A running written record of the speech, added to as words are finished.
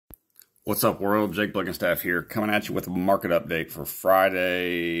What's up, world? Jake Blickenstaff here, coming at you with a market update for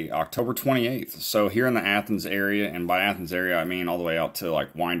Friday, October 28th. So here in the Athens area, and by Athens area, I mean all the way out to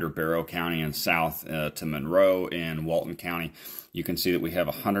like Winder, Barrow County, and south to Monroe in Walton County, you can see that we have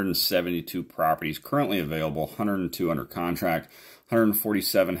 172 properties currently available, 102 under contract,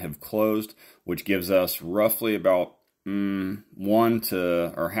 147 have closed, which gives us roughly about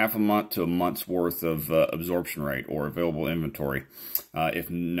half a month to a month's worth of absorption rate or available inventory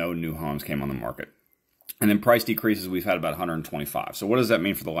if no new homes came on the market. And then price decreases, we've had about 125. So what does that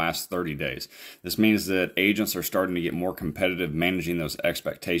mean for the last 30 days? This means that agents are starting to get more competitive managing those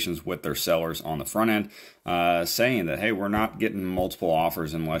expectations with their sellers on the front end, saying that, hey, we're not getting multiple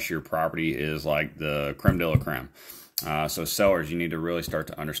offers unless your property is like the creme de la creme. So sellers, you need to really start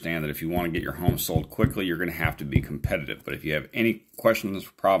to understand that if you want to get your home sold quickly, you're going to have to be competitive. But if you have any questions,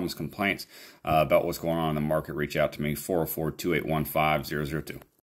 problems, complaints about what's going on in the market, reach out to me, 404-281-5002.